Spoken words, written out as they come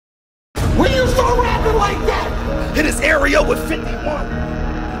area with 51.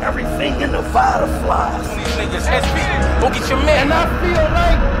 Everything in the Vada flies. These niggas SP, go get your man. And I feel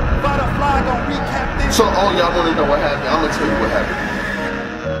like Vada fly gonna recap this. So all y'all wanna know what happened, I'm gonna tell you what happened.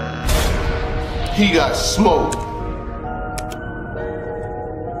 He got smoked.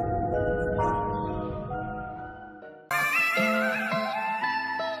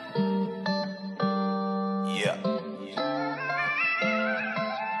 Yeah.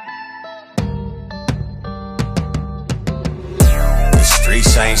 The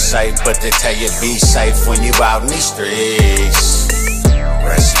streets ain't safe, but they tell you be safe when you out in these streets.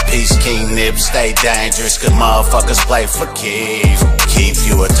 Rest in peace, King Nip, stay dangerous, cause motherfuckers play for keeps. Keep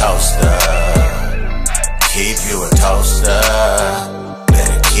you a toaster. Keep you a toaster.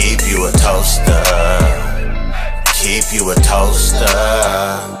 Better keep you a toaster. Keep you a toaster.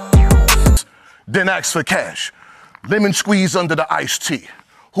 Then ask for cash. Lemon squeeze under the iced tea.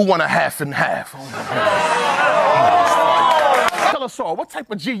 Who want a half and half? Tell us all, what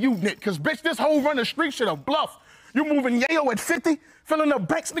type of G you knit? Cause bitch, this whole run the street shit a bluff. You moving yayo at 50, filling the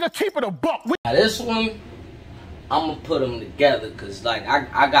banks, nigga, keep it a buck. Now this one, I'm gonna put them together cause like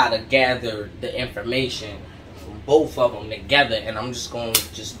I gotta gather the information from both of them together, and I'm just gonna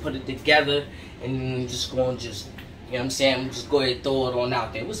put it together, and I'm just gonna you know what I'm saying? I'm just go ahead and throw it on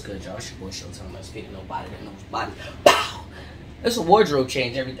out there. What's good, y'all? It's your boy Showtime. I'm speaking nobody that knows body. Pow! It's a wardrobe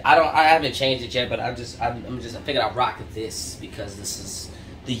change. I haven't changed it yet, but I figured I'd rock this because this is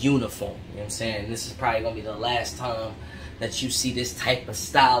the uniform. You know what I'm saying? This is probably gonna be the last time that you see this type of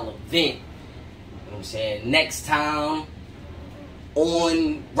style event. You know what I'm saying? Next time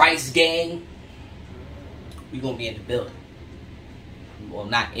on Rice Gang, we gonna be in the building. Well,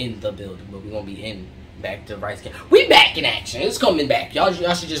 not in the building, but we're gonna be in. Back to Rice Gang. We back in action. It's coming back. Y'all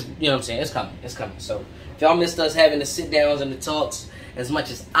should just, you know what I'm saying? It's coming. It's coming. So if y'all missed us having the sit downs and the talks as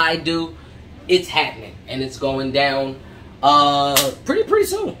much as I do, it's happening and it's going down pretty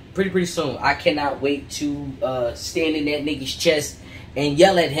soon. Pretty soon. I cannot wait to stand in that nigga's chest and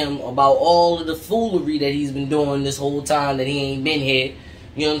yell at him about all of the foolery that he's been doing this whole time that he ain't been here.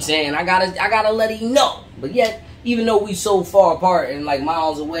 You know what I'm saying? I gotta let him know. But yet, even though we so far apart and like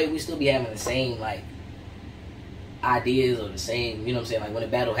miles away, we still be having the same like ideas or the same, you know what I'm saying, like when a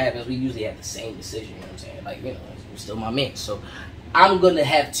battle happens, we usually have the same decision, you know what I'm saying, like, you know, you're still my man, so I'm gonna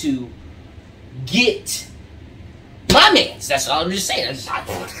have to get my mans, that's all I'm just saying,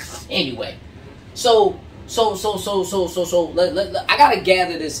 anyway, so I gotta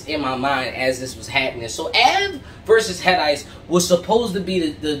gather this in my mind as this was happening. So Av versus Head Ice was supposed to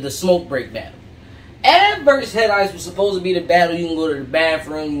be the smoke break battle. Av versus Head Ice was supposed to be the battle. You can go to the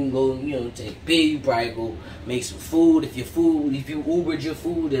bathroom, you can go, you know, take a pee, you probably go make some food. If you Ubered your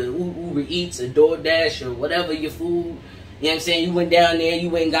food, or Uber Eats, or DoorDash, or whatever your food, you know what I'm saying? You went down there,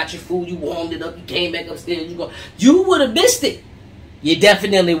 you went and got your food, you warmed it up, you came back upstairs, you would have missed it. You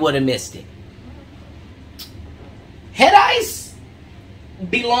definitely would have missed it. Head Ice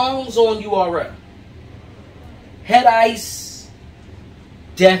belongs on URL. Head Ice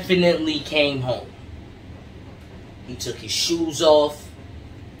definitely came home. He took his shoes off.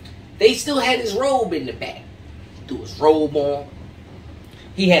 They still had his robe in the back. He threw his robe on.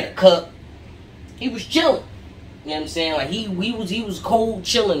 He had a cup. He was chilling. You know what I'm saying? Like he was cold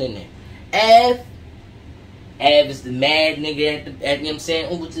chilling in there. Av is the mad nigga at you know what I'm saying?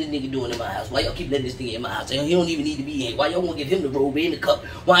 Oh, what's this nigga doing in my house? Why y'all keep letting this nigga in my house? He don't even need to be here. Why y'all want to give him the robe and the cup?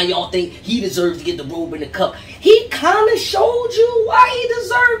 Why y'all think he deserves to get the robe and the cup? He kind of showed you why he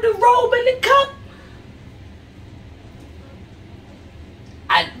deserved the robe and the cup.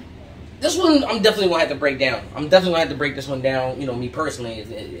 This one, I'm definitely going to have to break down. I'm definitely going to have to break this one down, you know, me personally.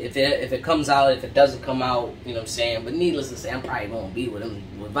 If it comes out, if it doesn't come out, you know what I'm saying? But needless to say, I'm probably going to be with him,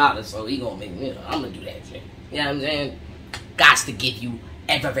 with Vada, so he going to make, you know, I'm going to do that shit. You know what I'm saying? Gots to give you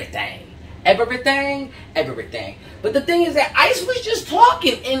everything. Everything. But the thing is that Ice was just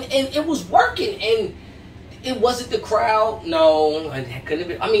talking, and it was working, and it wasn't the crowd. No, it couldn't have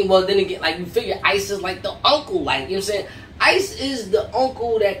been. I mean, well, then again, like, you figure Ice is like the uncle, like, you know what I'm saying? Ice is the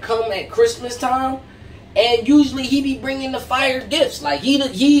uncle that come at Christmas time, and usually he be bringing the fire gifts. Like he, you know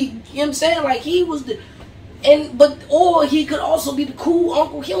what I'm saying? Like he was the, or he could also be the cool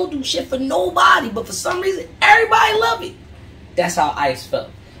uncle. He don't do shit for nobody, but for some reason everybody love it. That's how Ice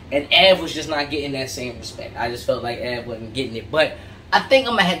felt, and Av was just not getting that same respect. I just felt like Av wasn't getting it, but I think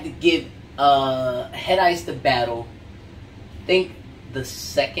I'm gonna have to give Head Ice the battle. I think the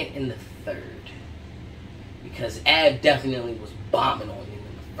second and the third. Because Av definitely was bombing on him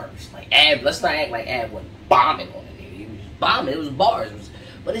in the first. Like, Av, let's not act like Av wasn't bombing on him. He was bombing. It was bars.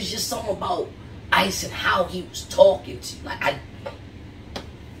 But it's just something about Ice and how he was talking to you. Like,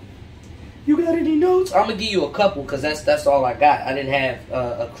 got any notes? I'm gonna give you a couple because that's all I got. I didn't have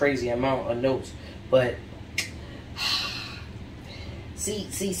a crazy amount of notes, but see.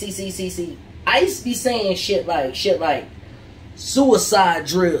 Ice be saying shit like suicide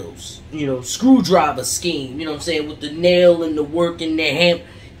drills, you know, screwdriver scheme. You know what I'm saying, with the nail and the work and the ham.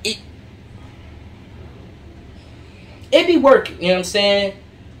 It be working. You know what I'm saying.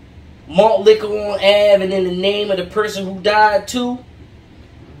 Malt liquor on Av, and then the name of the person who died too.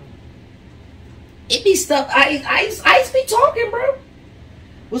 It be stuff. Ice be talking, bro.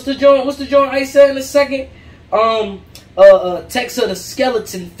 What's the joint Ice said in a second? Text her the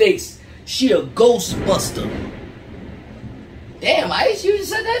skeleton face. She a ghostbuster. Damn, Ice, you just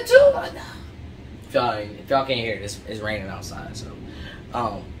said that too? If y'all can't hear it, it's raining outside, so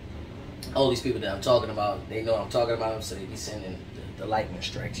all these people that I'm talking about, they know I'm talking about them, so they be sending the lightning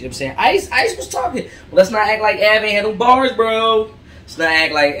strikes. You know what I'm saying? Ice was talking. Well, let's not act like Av ain't had no bars, bro. Let's not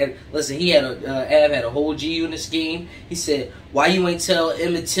act like, listen, he had Av had a whole G unit scheme. He said, why you ain't tell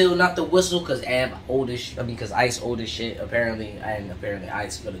Emmett Till not to whistle? Because Av old as shit. I mean, because Ice old as shit, apparently. And apparently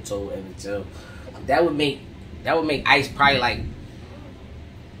Ice could have told Emmett Till. That would make Ice probably like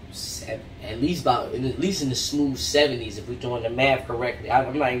at least in the smooth 70s, if we're doing the math correctly.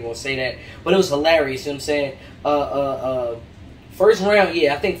 I'm not even gonna say that, but it was hilarious. You know what I'm saying? First round,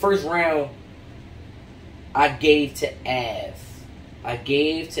 yeah, I think first round I gave to Av.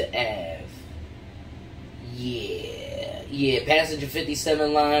 Yeah, Passenger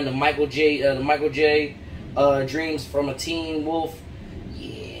 57 line, the Michael J. Dreams from a Teen Wolf.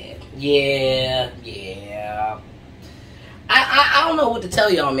 Yeah. I don't know what to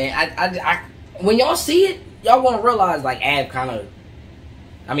tell y'all, man. I when y'all see it, y'all gonna realize like Av kind of.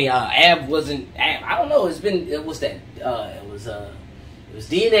 I mean, Av wasn't. I don't know. It was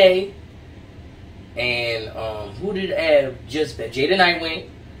DNA, and who did Av just bet? Jay the Nightwing.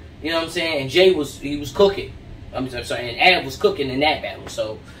 You know what I'm saying? And Jay was cooking. I'm sorry, and Av was cooking in that battle.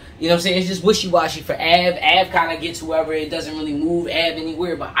 So you know what I'm saying? It's just wishy-washy for Av. Av kind of gets whoever. It doesn't really move Av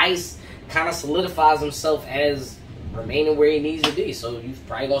anywhere. But Ice kind of solidifies himself as remaining where he needs to be. So you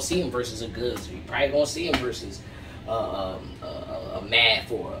probably gonna see him versus a Goods. Or you probably gonna see him versus a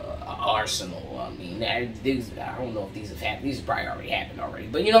Math or a Arsonal. I mean, I don't know if these have happened. These have probably already happened already.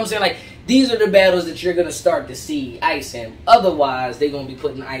 But you know what I'm saying? Like, these are the battles that you're gonna start to see Ice in. Otherwise, they're gonna be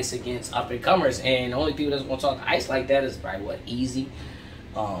putting Ice against up and comers, and the only people that's gonna talk to Ice like that is probably what, Easy.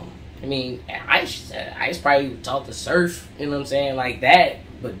 I mean, Ice probably talk to Surf. You know what I'm saying? Like that.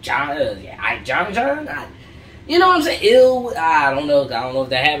 But John, you know what I'm saying? Ill. I don't know if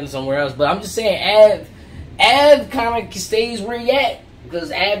that happened somewhere else. But I'm just saying, Av kind of stays where he at.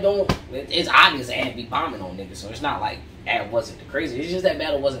 Because Av don't. It's obvious Av be bombing on niggas. So it's not like Av wasn't the crazy. It's just that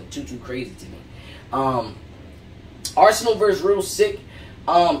battle wasn't too crazy to me. Arsonal versus Real Sick.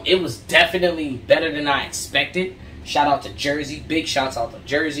 It was definitely better than I expected. Shout out to Jersey. Big shouts out to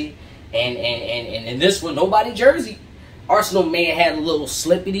Jersey. And in this one, nobody Jersey. Arsonal may have had a little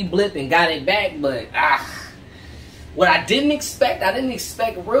slippity blip and got it back, but what I didn't expect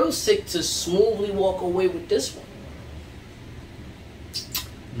Real Sick to smoothly walk away with this one.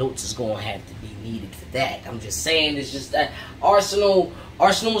 Notes is gonna have to be needed for that. I'm just saying, it's just that Arsonal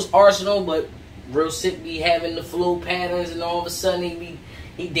was Arsonal, but Real Sick be having the flow patterns, and all of a sudden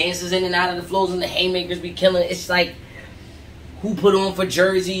he dances in and out of the flows, and the haymakers be killing. It's like, who put on for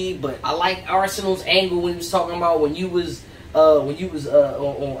Jersey? But I like Arsonal's angle when he was talking about when you was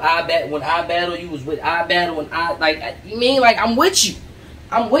on I Battle, you was with I Battle, and you mean like I'm with you.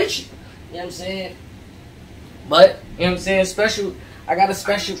 You know what I'm saying? But you know what I'm saying? I got a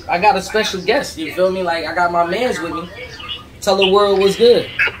special guest. You feel me? Like I got my mans with me. Tell the world what's good.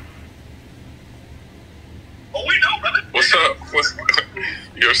 Oh, we know, brother. What's up?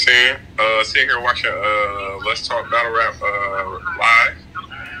 You know what I'm saying? Sitting here watching Let's Talk Battle Rap live.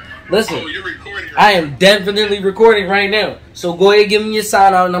 Listen, you're recording right I am definitely recording right now. So go ahead and give me your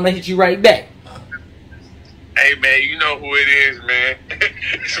sign out, and I'm gonna hit you right back. Hey man, you know who it is, man.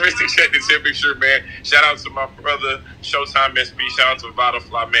 It's Mr. Check the Temperature, man. Shout out to my brother Showtime SB. Shout out to Vada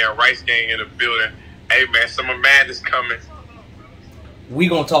Fly, man. Rice Gang in the building. Hey man, Summer Madness coming. We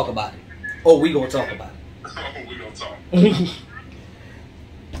gonna talk about it. Oh, we gonna talk about it. We gonna talk.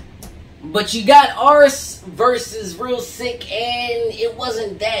 But you got Ars versus Real Sick, and it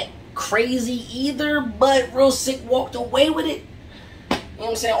wasn't that crazy either, but Real Sick walked away with it. You know what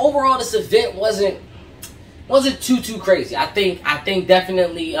I'm saying? Overall, this event wasn't too crazy. I think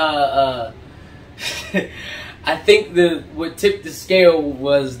definitely I think what tipped the scale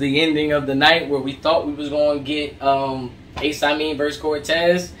was the ending of the night, where we thought we was going to get Ace Amin versus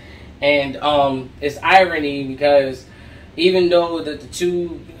Cortez, and it's irony because even though the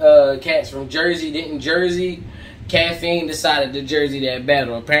two cats from Jersey didn't Jersey, Caffeine decided to Jersey that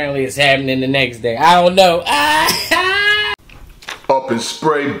battle. Apparently it's happening the next day. I don't know. Up and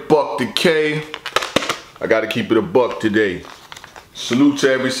spray, buck the K. I gotta keep it a buck today. Salute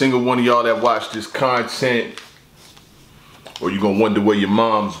to every single one of y'all that watch this content, or you gonna wonder where your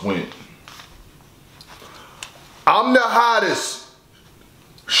moms went. I'm the hottest.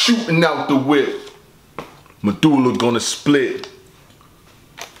 Shooting out the whip. Medulla gonna split.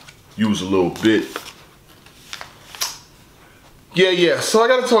 Use a little bit. Yeah, so I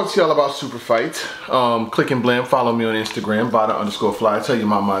gotta talk to y'all about Super Fight. Click and blam, follow me on Instagram, Vada_fly. Tell your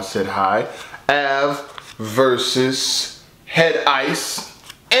mama I said hi. Av versus Head Ice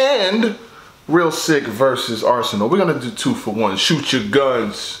and Real Sikh versus Arsonal. We're gonna do 2 for 1. Shoot your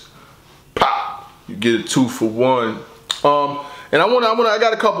guns. Pop. You get a 2 for 1. And I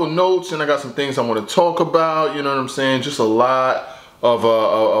got a couple notes and I got some things I want to talk about, you know what I'm saying? Just a lot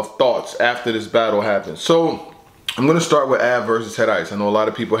of thoughts after this battle happens. So I'm gonna start with Av versus Head Ice. I know a lot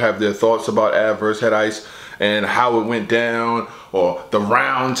of people have their thoughts about Av versus Head Ice and how it went down, or the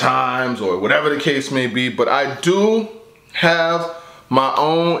round times, or whatever the case may be, but I do have my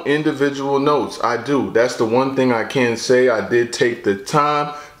own individual notes. I do. That's the one thing I can say. I did take the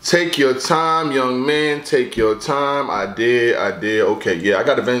time. Take your time, young man. Take your time. I did. Okay, yeah, I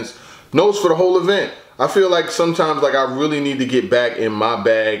got events, notes for the whole event. I feel like sometimes like I really need to get back in my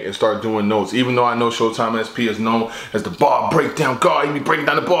bag and start doing notes. Even though I know Showtime SP is known as the bar breakdown guy. You be breaking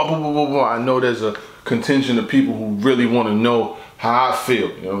down the bar, blah, blah, blah, blah. I know there's a contingent of people who really want to know how I feel.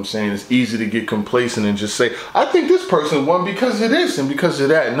 You know what I'm saying? It's easy to get complacent and just say, I think this person won because of this and because of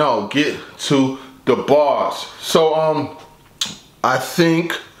that. No, get to the bars. So I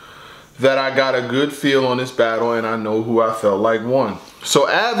think that I got a good feel on this battle and I know who I felt like won. So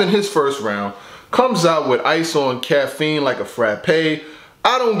Av in his first round comes out with ice on caffeine like a frappe.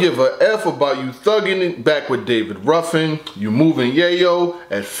 I don't give a F about you thugging it back with David Ruffin. You moving yayo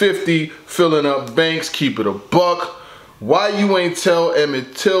at 50, filling up banks, keep it a buck. Why you ain't tell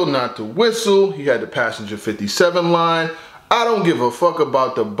Emmett Till not to whistle? He had the passenger 57 line. I don't give a fuck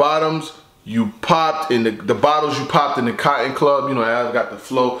about the bottoms you popped in the bottles you popped in the Cotton Club. You know, I've got the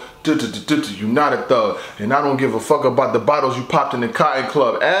flow. You not a thug. And I don't give a fuck about the bottles you popped in the Cotton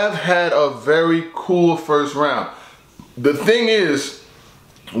Club. Av had a very cool first round. The thing is,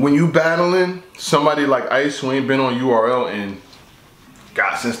 when you battling somebody like Ice who ain't been on URL in,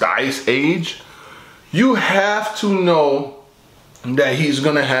 God, since the Ice age, you have to know that he's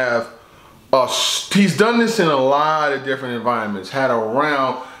gonna have he's done this in a lot of different environments. Had a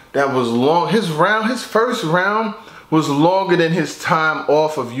round that was long. His first round was longer than his time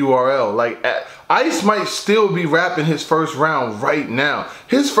off of URL. Like, Ice might still be rapping his first round right now.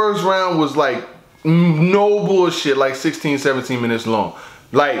 His first round was like, no bullshit, like 16, 17 minutes long.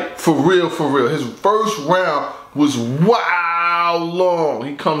 Like, for real, for real. His first round was wow long.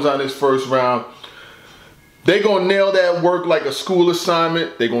 He comes out his first round. They gonna nail that work like a school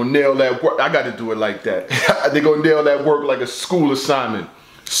assignment. They gonna nail that work. I gotta do it like that. They gonna nail that work like a school assignment.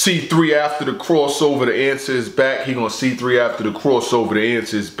 C3 after the crossover, the answer is back. He gonna C3 after the crossover, the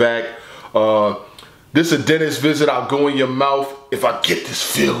answer is back. This a dentist visit, I'll go in your mouth if I get this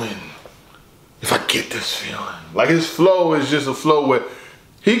feeling. If I get this feeling. Like, his flow is just a flow where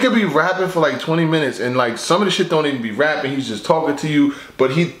he could be rapping for like 20 minutes and like some of the shit don't even be rapping, he's just talking to you,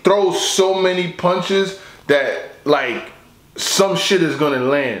 but he throws so many punches that like some shit is gonna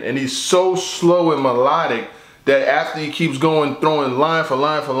land. And he's so slow and melodic that after he keeps going, throwing line for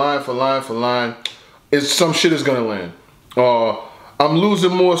line for line for line for line, some shit is gonna land. I'm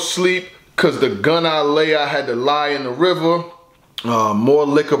losing more sleep cause the gun I lay, I had to lie in the river. More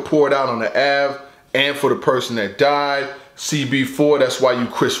liquor poured out on the Ave and for the person that died. CB4, that's why you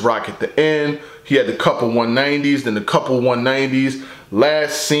Chris Rock at the end. He had the couple 190s, then the couple 190s.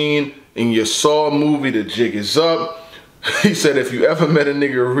 Last scene in your Saw movie, the jig is up. He said, if you ever met a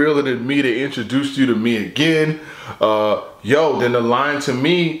nigga realer than me, they introduced you to me again. Yo, then the line to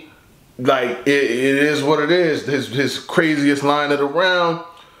me, like, it is what it is. His craziest line of the round,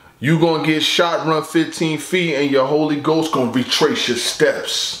 you gonna get shot, run 15 feet, and your Holy Ghost gonna retrace your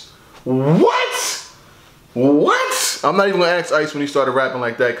steps. What? What? I'm not even gonna ask Ice when he started rapping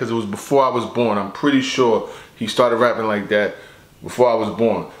like that because it was before I was born. I'm pretty sure he started rapping like that before I was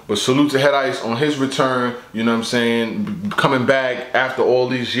born. But salute to Head Ice on his return, you know what I'm saying, coming back after all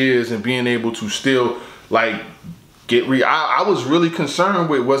these years and being able to still like get I was really concerned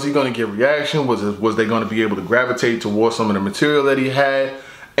with, was he gonna get reaction? Was they gonna be able to gravitate towards some of the material that he had?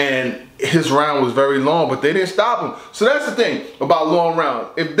 And his round was very long, but they didn't stop him. So that's the thing about long rounds.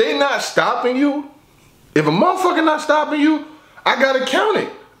 If they not stopping you, If a motherfucker not stopping you, I gotta count it.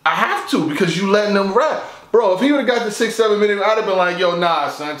 I have to, because you letting them rap. Bro, if he would've got the 6-7 minute, I'd have been like, yo, nah,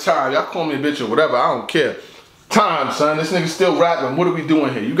 son, time. Y'all call me a bitch or whatever, I don't care. Time, son, this nigga still rapping. What are we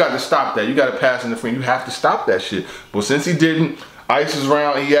doing here? You got to stop that. You got to pass in the frame. You have to stop that shit. But since he didn't, Ice is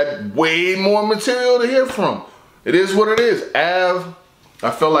around. He had way more material to hear from. It is what it is. Av,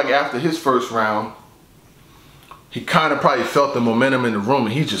 I felt like after his first round, he kind of probably felt the momentum in the room,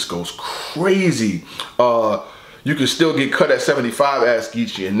 and he just goes crazy. You can still get cut at 75, ask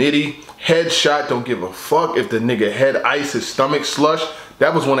Geechee and Nitty. Headshot, don't give a fuck if the nigga head ice his stomach slush.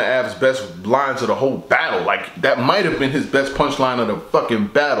 That was one of Av's best lines of the whole battle. Like, that might have been his best punchline of the fucking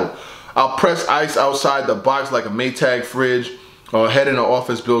battle. I'll press Ice outside the box like a Maytag fridge. Head in the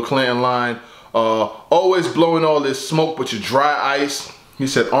office, Bill Clinton line. Always blowing all this smoke, but you dry ice. He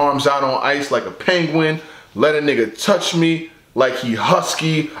said, arms out on ice like a penguin. Let a nigga touch me like he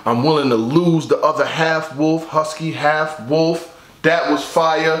husky. I'm willing to lose the other half wolf. Husky, half wolf. That was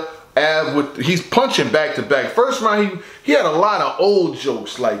fire. Av, he's punching back to back. First round, he had a lot of old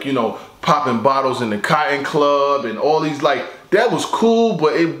jokes, like, you know, popping bottles in the Cotton Club and all these, like, that was cool,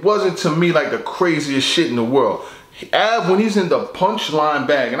 but it wasn't to me like the craziest shit in the world. Av, when he's in the punchline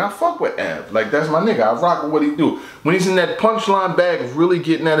bag, and I fuck with Av, like, that's my nigga, I rock with what he do. When he's in that punchline bag of really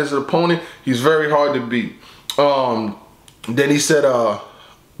getting at his opponent, he's very hard to beat. Then he said,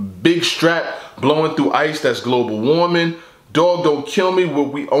 big strap blowing through ice, that's global warming. Dog don't kill me, but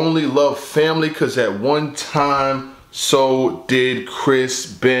we only love family, cause at one time, so did Chris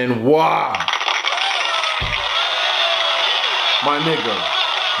Benoit. My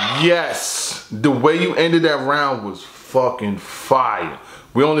nigga, yes. The way you ended that round was fucking fire.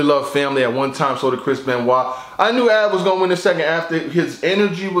 We only love family at one time, so did Chris Benoit. I knew Av was gonna win the second after his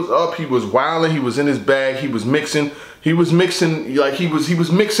energy was up. He was wilding, he was in his bag, he was mixing. He was mixing, like he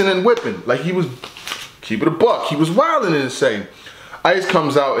was mixing and whipping. Like he was, keep it a buck. He was wilding in the second. Ice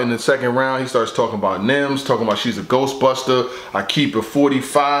comes out in the second round. He starts talking about Nims, talking about she's a Ghostbuster. I keep it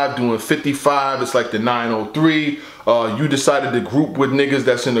 45, doing 55. It's like the 903. You decided to group with niggas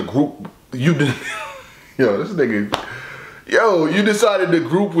that's in the group. You did, yo, this nigga. Yo, you decided to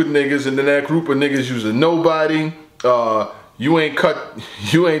group with niggas, and then that group of niggas use a nobody. You ain't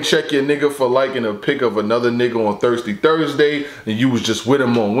check your nigga for liking a pic of another nigga on Thirsty Thursday, and you was just with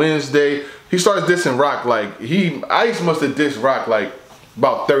him on Wednesday. He starts dissing Rock like Ice must have dissed Rock like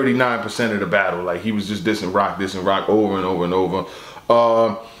about 39% of the battle. Like he was just dissing Rock over and over and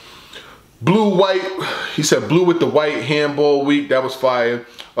over. Blue white, he said blue with the white handball week. That was fire.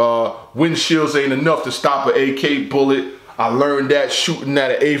 Windshields ain't enough to stop an AK bullet. I learned that shooting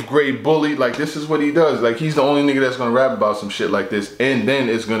at an 8th grade bully. Like, this is what he does. Like, he's the only nigga that's gonna rap about some shit like this, and then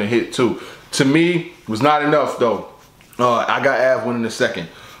it's gonna hit too. To me, was not enough though. I got Av winning the second.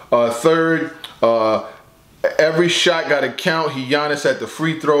 Third, every shot got to count. He Giannis at the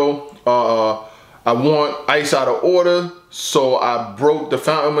free throw. I want Ice out of order, so I broke the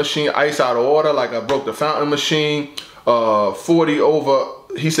fountain machine. Ice out of order, like I broke the fountain machine. 40 over.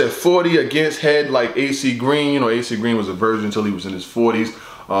 He said 40 against head like AC Green. You know, AC Green was a virgin until he was in his 40s.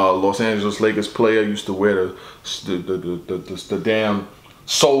 Los Angeles Lakers player, used to wear the damn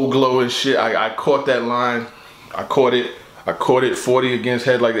soul glow and shit. I caught that line. I caught it. 40 against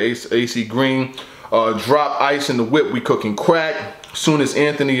head like the AC Green. Drop Ice in the whip. We cooking crack. Soon as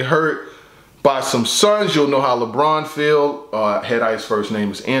Anthony hurt by some sons, you'll know how LeBron feel. Head Ice first name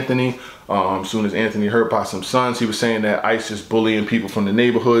is Anthony. Soon as Anthony hurt by some sons, he was saying that Ice is bullying people from the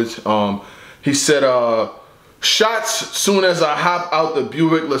neighborhoods. He said, shots soon as I hop out the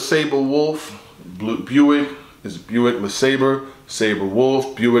Buick LeSabre Wolf. Buick is Buick LeSabre, Sabre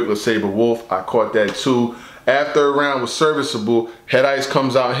Wolf, Buick LeSabre Wolf. I caught that too. After a round was serviceable, Head Ice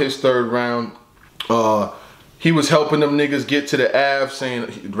comes out his third round. He was helping them niggas get to the Av,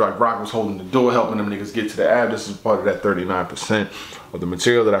 saying Rock was holding the door, helping them niggas get to the Av. This is part of that 39% of the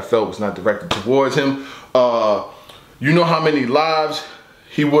material that I felt was not directed towards him. You know how many lives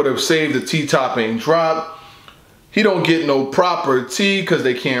he would have saved the T-top ain't dropped. He don't get no proper T because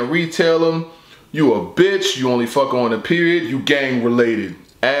they can't retail him. You a bitch, you only fuck on a period, you gang related.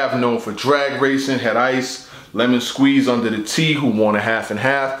 Av known for drag racing, Head Ice, lemon squeeze under the T, who want a half and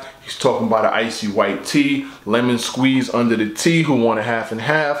half. He's talking about an icy white tea. Lemon squeeze under the tea, who want a half and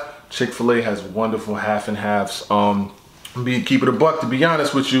half. Chick-fil-A has wonderful half and halves. Keep it a buck, to be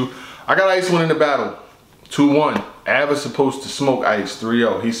honest with you. I got Ice winning the battle. 2-1. Av is supposed to smoke Ice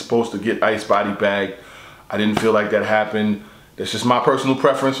 3-0. He's supposed to get Ice body bag. I didn't feel like that happened. That's just my personal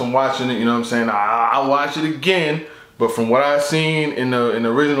preference from watching it. You know what I'm saying? I'll watch it again. But from what I seen in the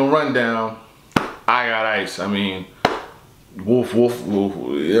original rundown, I got Ice. I mean, Wolf, you know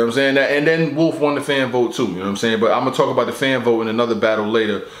what I'm saying? And then Wolf won the fan vote too, you know what I'm saying? But I'm gonna talk about the fan vote in another battle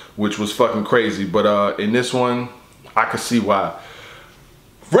later, which was fucking crazy. But in this one, I could see why.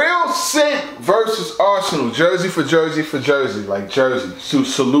 Real Sikh versus Arsonal. Jersey for Jersey for Jersey. Like Jersey.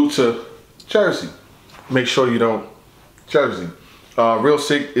 Salute to Jersey. Make sure you don't Jersey. Real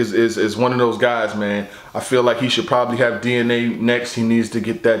Sikh is one of those guys, man. I feel like he should probably have DNA next. He needs to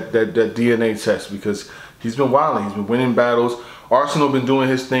get that DNA test because he's been wilding. He's been winning battles. Arsonal been doing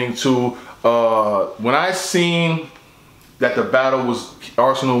his thing too. When I seen that the battle was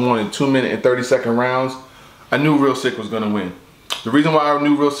Arsonal won in 2-minute and 30-second rounds, I knew Real Sikh was gonna win. The reason why I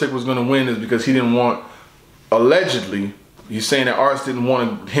knew Real Sikh was gonna win is because he didn't want, allegedly, he's saying that Ars didn't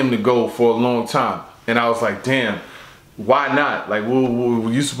want him to go for a long time. And I was like, damn, why not? Like,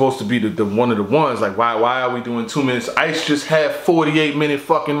 you supposed to be the one of the ones. Like, why are we doing 2 minutes? Ice just had 48-minute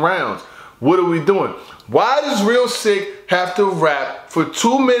fucking rounds. What are we doing? Why does Real Sikh have to rap for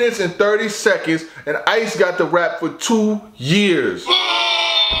 2 minutes and 30 seconds and Ice got to rap for 2 years?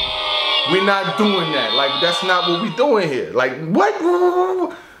 We're not doing that. Like, that's not what we doing here. Like, what?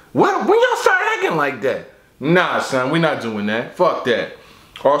 When y'all start acting like that? Nah, son, we're not doing that. Fuck that.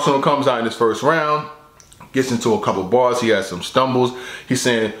 Arsonal comes out in his first round, gets into a couple bars. He has some stumbles. He's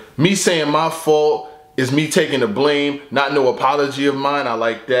saying, me saying my fault is me taking the blame, not no apology of mine. I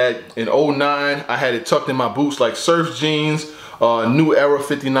like that. In 09, I had it tucked in my boots like surf jeans. New era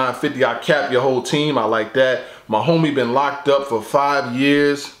 5950, I cap your whole team. I like that. My homie been locked up for 5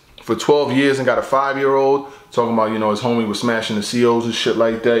 years, for 12 years and got a 5-year-old. Talking about, you know, his homie was smashing the COs and shit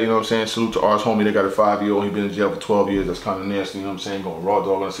like that, you know what I'm saying? Salute to Ars homie, they got a 5-year-old. He been in jail for 12 years. That's kind of nasty, you know what I'm saying? Going raw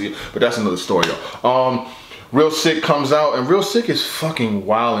dog on the CO. But that's another story, yo. Real Sikh comes out, and Real Sikh is fucking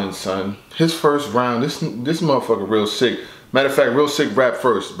wildin', son. His first round, this motherfucker Real Sikh. Matter of fact, Real Sikh rap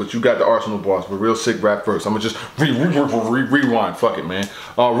first, but you got the Arsonal bars, but Real Sikh rap first. I'm gonna just rewind, fuck it, man.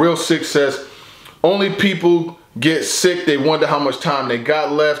 Real Sikh says, only people get sick, they wonder how much time they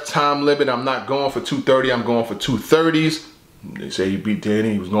got left. Time limit, I'm not going for 230, I'm going for 230s. They say he beat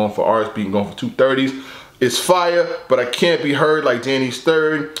Danny, he was going for Ars, going for 230s. It's fire, but I can't be heard like Danny's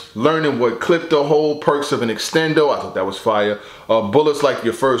third. Learning what clip the whole perks of an extendo. I thought that was fire. Bullets like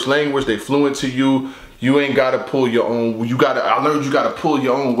your first language, they fluent to you. You ain't gotta pull your own. I learned you gotta pull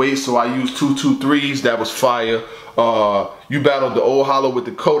your own weight, so I used 223s. That was fire. You battled the old hollow with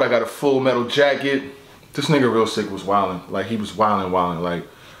the coat. I got a full metal jacket. This nigga Real Sikh was wildin'. Like, he was wildin'. Like,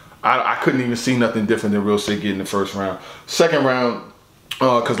 I couldn't even see nothing different than Real Sikh getting the first round. Second round,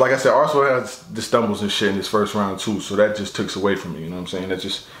 because like I said, Arsonal has the stumbles and shit in his first round too, so that just takes away from me, you know what I'm saying? It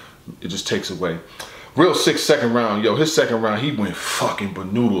just takes away. Real Sikh second round, yo, his second round, he went fucking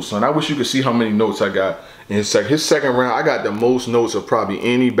banoodle, son. I wish you could see how many notes I got in his second round. I got the most notes of probably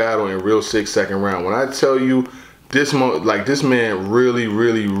any battle in Real Sikh second round. When I tell you, this man really,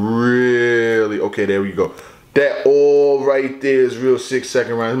 okay, there we go. That all right there is Real Sikh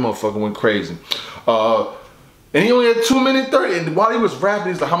second round. This motherfucker went crazy. And he only had 2 minutes 30. And while he was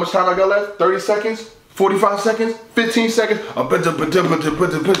rapping, he's like, how much time I got left? 30 seconds? 45 seconds? 15 seconds? 5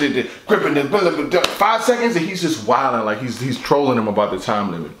 seconds? And he's just wilding. Like, he's trolling him about the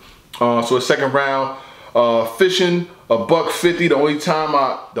time limit. So his second round, fishing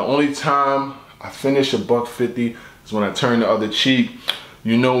 $150. The only time I finish $150 is when I turn the other cheek.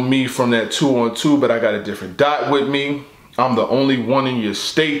 You know me from that 2-on-2, but I got a different dot with me. I'm the only one in your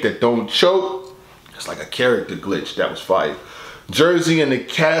state that don't choke. It's like a character glitch. That was fire. Jersey in the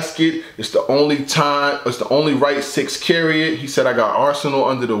casket. It's the only right Sikhs carry it. He said I got Arsonal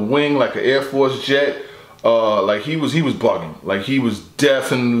under the wing like an Air Force jet. Like he was bugging. Like, he was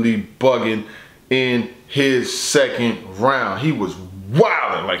definitely bugging in his second round. He was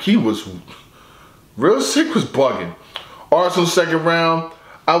wilding. Like, Real Sikh was bugging. Arsonal second round.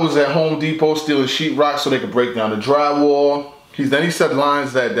 I was at Home Depot stealing sheetrock so they could break down the drywall. Then he said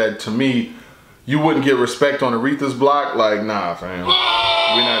lines that to me, you wouldn't get respect on Aretha's block. Like, nah, fam.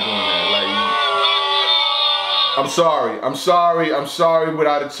 We're not doing that. Like, I'm sorry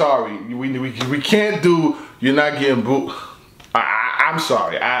without a sorry. We can't do, you're not getting booed. I'm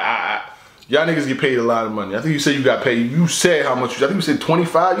sorry. Y'all niggas get paid a lot of money. I think you said you got paid. You said how much, I think you said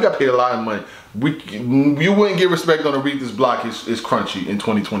 25. You got paid a lot of money. You wouldn't get respect on Aretha's block is crunchy in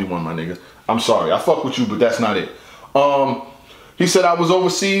 2021, my nigga. I'm sorry. I fuck with you, but that's not it. He said I was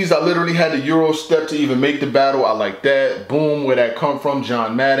overseas. I literally had the Euro step to even make the battle. I like that. Boom, where that come from?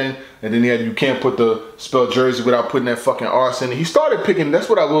 John Madden. And then he had, you can't put the spell Jersey without putting that fucking arse in it. He started picking, that's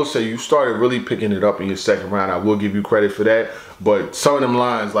what I will say. You started really picking it up in your second round. I will give you credit for that. But some of them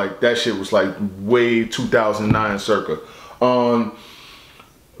lines, like, that shit was like way 2009 circa.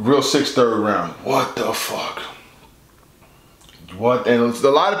 Real Sikh third round. What the fuck? What? And a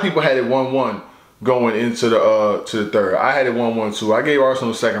lot of people had it 1-1 going into the third. I had it 1-1 too. I gave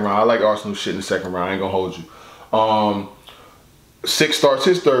Arsonal the second round. I like Arsonal shit in the second round. I ain't gonna hold you. Sikh starts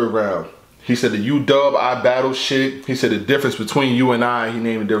his third round. He said the U-Dub, I battle shit. He said the difference between you and I. He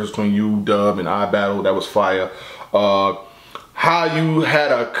named the difference between U-Dub and I battle. That was fire. How you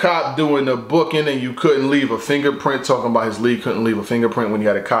had a cop doing the booking and you couldn't leave a fingerprint. Talking about his league couldn't leave a fingerprint when you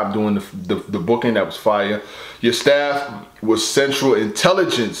had a cop doing the booking. That was fire. Your staff was Central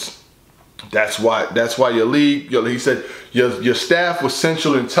Intelligence. That's why your league. He said your staff was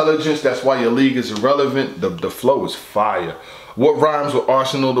Central Intelligence. That's why your league is irrelevant. The flow is fire. What rhymes with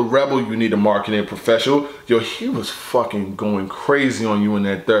Arsonal the Rebel? You need a marketing professional. Yo, he was fucking going crazy on you in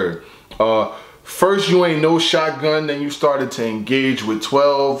that third. First you ain't no shotgun, then you started to engage with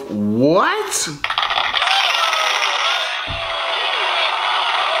 12. What?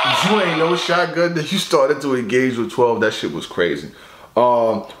 You ain't no shotgun, then you started to engage with 12. That shit was crazy.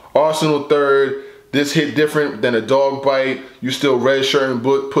 Arsonal third. This hit different than a dog bite. You still red shirt and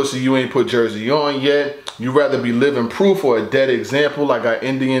pussy, you ain't put jersey on yet. You rather be living proof or a dead example. I got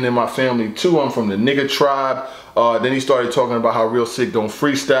Indian in my family too. I'm from the nigga tribe. Then he started talking about how Real Sikh don't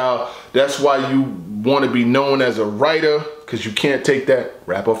freestyle. That's why you want to be known as a writer, because you can't take that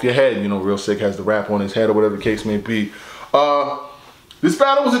rap off your head. You know, Real Sikh has the rap on his head or whatever the case may be. This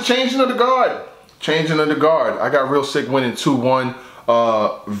battle was a changing of the guard. Changing of the guard. I got Real Sikh winning 2-1.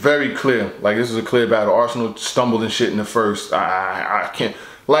 Very clear. Like, this is a clear battle. Arsonal stumbled and shit in the first. I can't.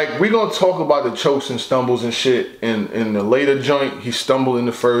 Like, we gonna talk about the chokes and stumbles and shit in the later joint. He stumbled in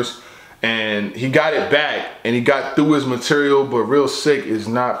the first and he got it back and he got through his material, but Real Sikh is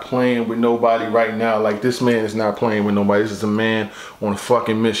not playing with nobody right now. Like, this man is not playing with nobody. This is a man on a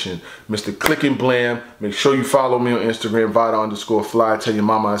fucking mission. Mr. Click and Blam. Make sure you follow me on Instagram, Vada_fly. Tell your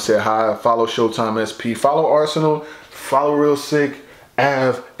mama I said hi. Follow Showtime SP. Follow Arsonal. Follow Real Sikh,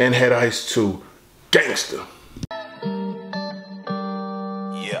 Av, and Head Ice too. Gangster.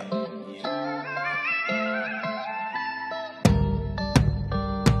 Yeah.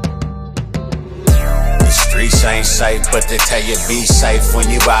 The streets ain't safe, but they tell you be safe when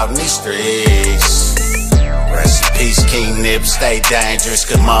you out in these streets. Rest in peace, King Nip, stay dangerous,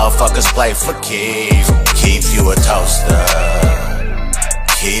 cause motherfuckers play for keeps. Keep you a toaster.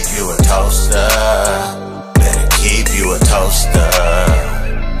 Keep you a toaster. Better keep you a toaster.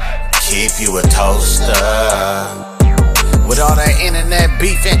 Keep you a toaster. With all that internet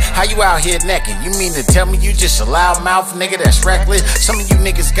beefing, how you out here naked? You mean to tell me you just a loudmouth nigga that's reckless? Some of you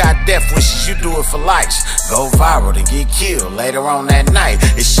niggas got death wishes, you do it for likes. Go viral to get killed later on that night.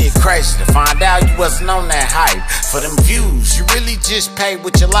 It's shit crazy to find out you wasn't on that hype. For them views, you really just paid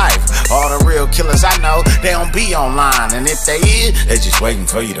with your life. All the real killers I know, they don't be online. And if they is, they just waiting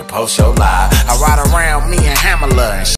for you to post your lie. I ride around me and Hammerla and